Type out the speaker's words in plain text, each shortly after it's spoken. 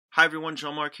Hi everyone,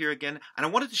 Jean-Marc here again, and I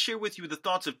wanted to share with you the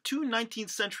thoughts of two 19th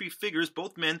century figures,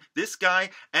 both men, this guy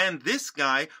and this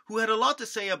guy, who had a lot to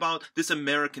say about this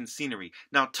American scenery.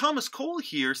 Now, Thomas Cole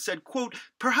here said, quote,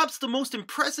 "Perhaps the most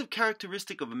impressive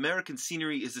characteristic of American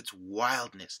scenery is its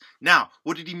wildness." Now,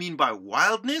 what did he mean by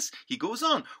wildness? He goes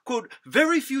on, quote,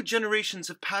 "Very few generations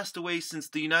have passed away since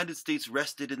the United States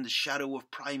rested in the shadow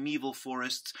of primeval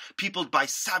forests, peopled by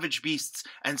savage beasts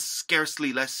and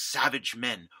scarcely less savage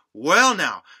men." Well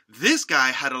now, this guy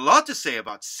had a lot to say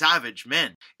about savage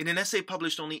men. In an essay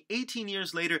published only 18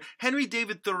 years later, Henry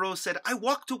David Thoreau said, "I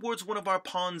walk towards one of our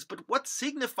ponds, but what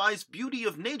signifies beauty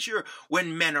of nature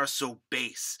when men are so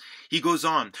base?" He goes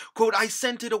on, quote, "I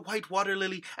scented a white water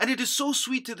lily, and it is so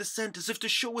sweet to the scent as if to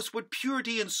show us what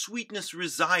purity and sweetness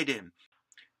reside in."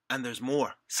 And there's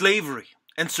more. Slavery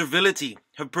and servility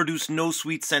have produced no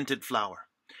sweet-scented flower.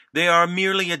 They are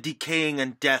merely a decaying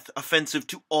and death, offensive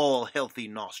to all healthy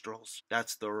nostrils.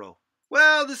 That's Thoreau.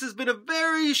 Well, this has been a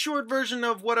very short version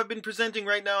of what I've been presenting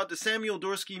right now at the Samuel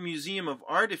Dorsky Museum of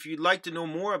Art. If you'd like to know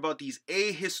more about these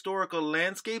ahistorical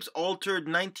landscapes, altered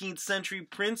 19th century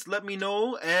prints, let me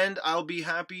know, and I'll be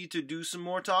happy to do some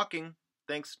more talking.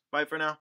 Thanks. Bye for now.